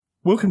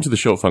Welcome to the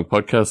Short Funk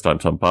Podcast. I'm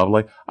Tom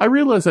Parley. I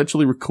realize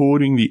actually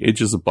recording the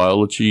edges of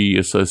biology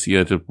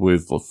associated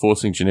with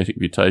forcing genetic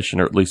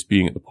mutation, or at least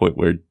being at the point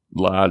where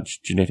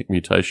large genetic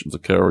mutations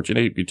occur, or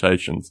genetic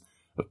mutations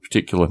of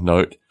particular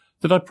note,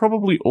 that I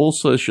probably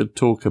also should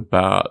talk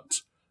about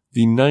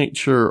the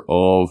nature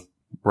of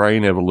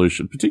brain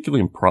evolution,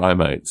 particularly in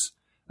primates,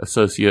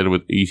 associated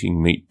with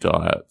eating meat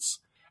diets.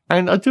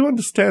 And I do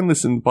understand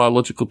this in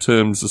biological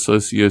terms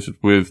associated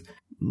with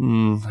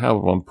how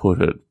would one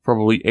put it?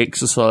 Probably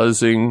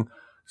exercising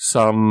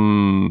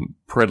some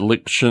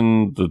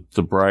predilection that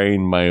the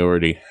brain may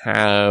already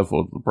have,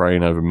 or the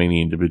brain over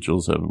many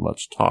individuals over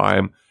much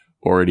time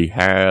already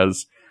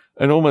has,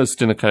 and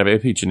almost in a kind of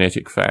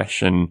epigenetic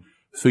fashion,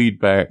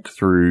 feedback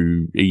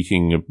through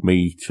eating of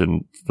meat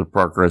and the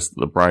progress that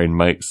the brain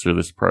makes through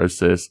this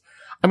process.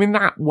 I mean,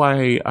 that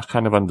way I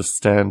kind of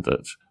understand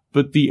it.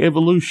 But the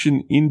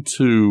evolution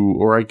into,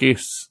 or I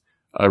guess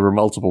over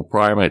multiple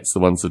primates, the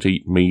ones that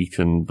eat meat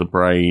and the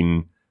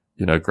brain,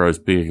 grows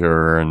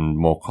bigger and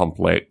more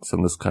complex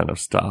and this kind of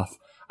stuff.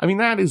 I mean,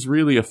 that is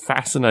really a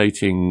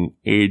fascinating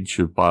edge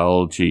of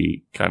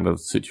biology kind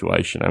of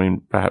situation. I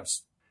mean,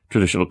 perhaps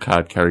traditional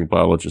card-carrying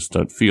biologists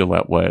don't feel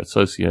that way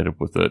associated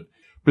with it.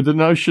 But the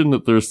notion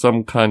that there's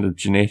some kind of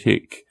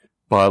genetic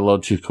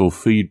biological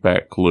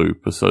feedback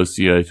loop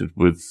associated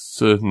with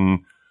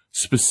certain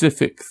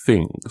specific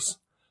things,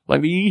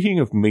 like the eating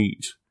of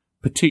meat,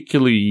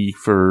 particularly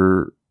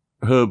for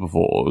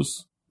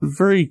herbivores, a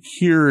very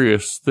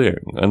curious thing.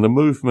 And the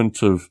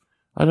movement of,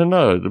 I don't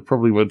know, they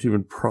probably weren't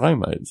even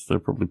primates. They're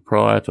probably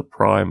prior to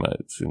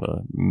primates,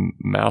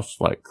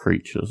 mouse-like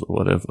creatures or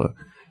whatever.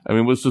 I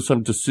mean, was there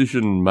some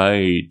decision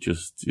made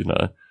just,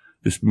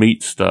 this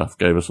meat stuff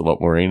gave us a lot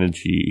more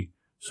energy,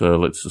 so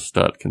let's just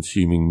start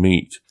consuming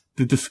meat.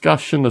 The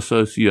discussion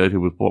associated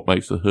with what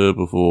makes a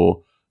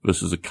herbivore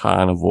versus a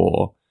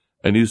carnivore,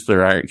 and is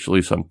there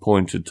actually some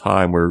point in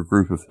time where a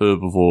group of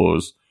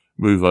herbivores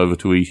move over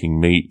to eating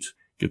meat,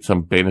 get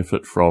some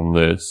benefit from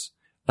this,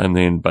 and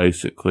then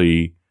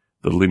basically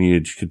the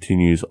lineage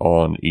continues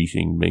on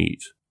eating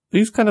meat?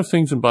 These kind of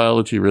things in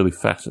biology really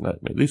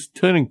fascinate me, these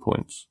turning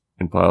points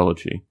in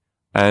biology,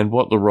 and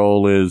what the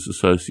role is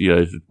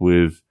associated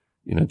with,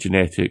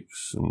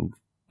 genetics and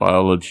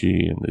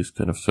biology and these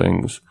kind of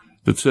things,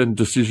 that certain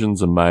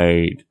decisions are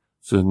made,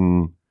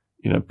 certain,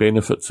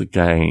 benefits are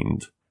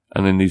gained,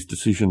 and then these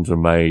decisions are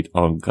made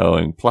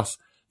ongoing. Plus,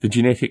 the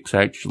genetics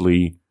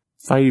actually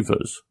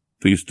favors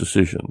these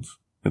decisions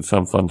in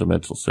some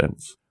fundamental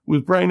sense.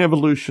 With brain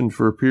evolution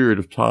for a period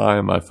of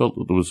time, I felt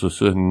that there was a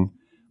certain,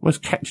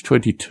 almost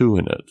catch-22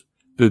 in it,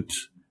 that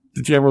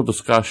the general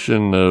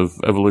discussion of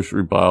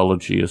evolutionary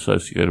biology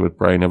associated with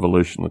brain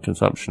evolution, the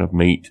consumption of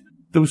meat,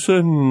 there were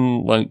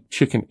certain,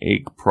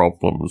 chicken-egg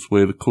problems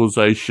where the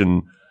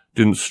causation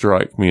didn't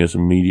strike me as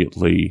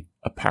immediately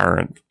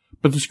apparent.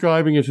 But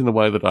describing it in the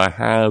way that I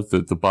have,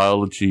 that the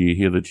biology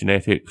here, the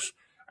genetics,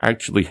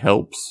 actually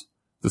helps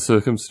the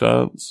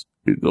circumstance.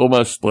 It's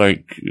almost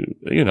like,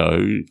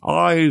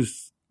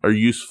 eyes are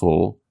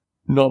useful,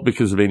 not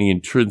because of any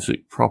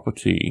intrinsic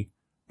property,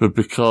 but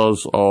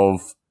because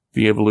of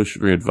the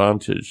evolutionary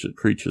advantage that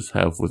creatures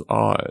have with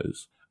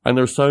eyes. And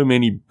there are so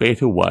many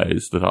better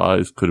ways that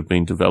eyes could have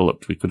been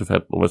developed. We could have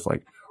had almost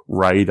like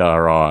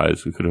radar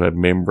eyes. We could have had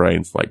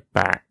membranes like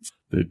bats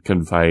that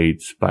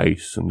conveyed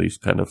space and these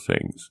kind of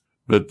things.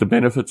 But the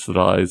benefits that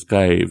eyes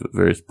gave at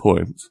various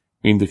points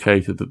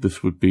indicated that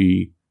this would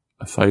be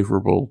a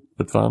favourable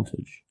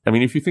advantage. I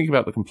mean, if you think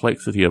about the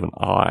complexity of an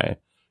eye,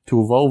 to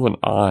evolve an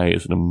eye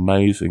is an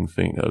amazing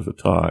thing over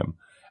time,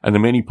 and there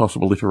are many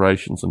possible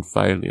iterations and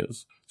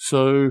failures.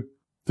 So,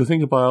 to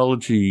think of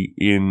biology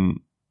in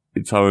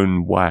its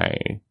own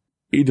way,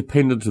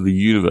 independent of the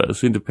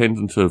universe,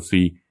 independent of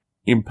the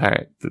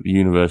impact that the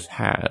universe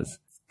has,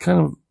 kind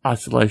of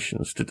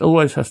isolationist. It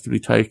always has to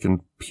be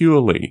taken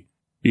purely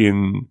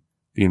in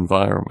the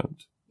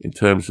environment, in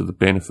terms of the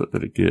benefit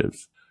that it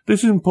gives.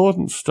 This is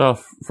important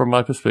stuff, from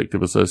my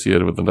perspective,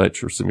 associated with the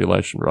nature of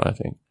simulation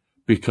writing,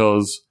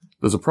 because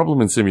there's a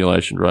problem in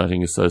simulation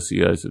writing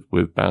associated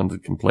with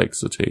bounded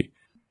complexity.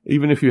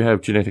 Even if you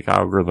have genetic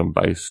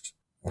algorithm-based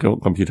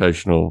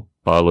computational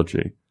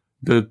biology,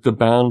 the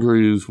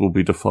boundaries will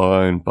be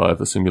defined by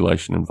the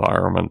simulation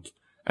environment,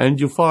 and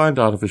you'll find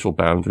artificial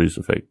boundaries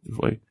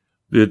effectively.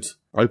 It's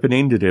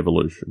open-ended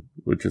evolution,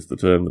 which is the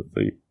term that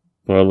the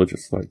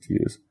biologists like to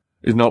use,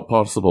 is not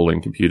possible in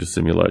computer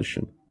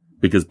simulation,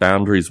 because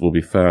boundaries will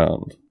be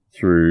found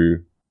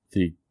through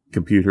the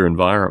computer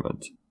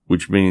environment,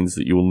 which means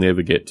that you will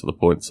never get to the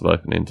points of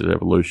open-ended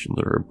evolution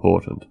that are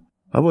important.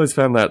 I've always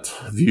found that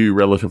view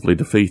relatively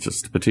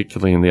defeatist,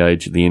 particularly in the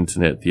age of the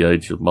internet, the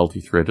age of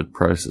multi-threaded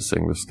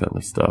processing, this kind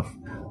of stuff.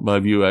 My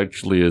view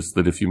actually is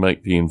that if you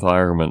make the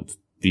environment,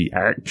 the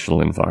actual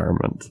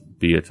environment,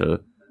 be it a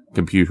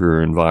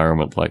computer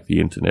environment like the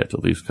internet or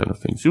these kind of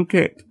things, you'll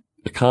get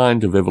a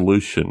kind of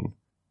evolution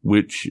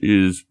which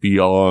is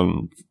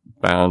beyond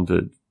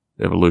bounded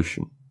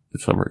evolution in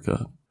some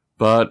regard.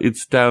 But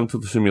it's down to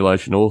the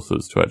simulation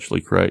authors to actually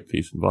create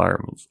these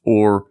environments.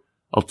 Or,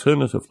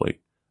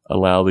 alternatively,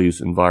 allow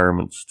these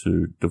environments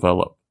to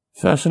develop.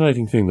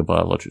 Fascinating thing, the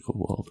biological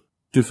world.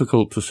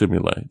 Difficult to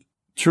simulate.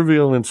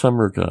 Trivial in some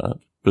regard,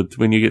 but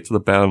when you get to the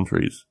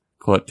boundaries,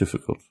 quite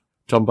difficult.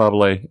 Tom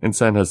Barbalet in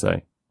San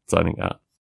Jose, signing out.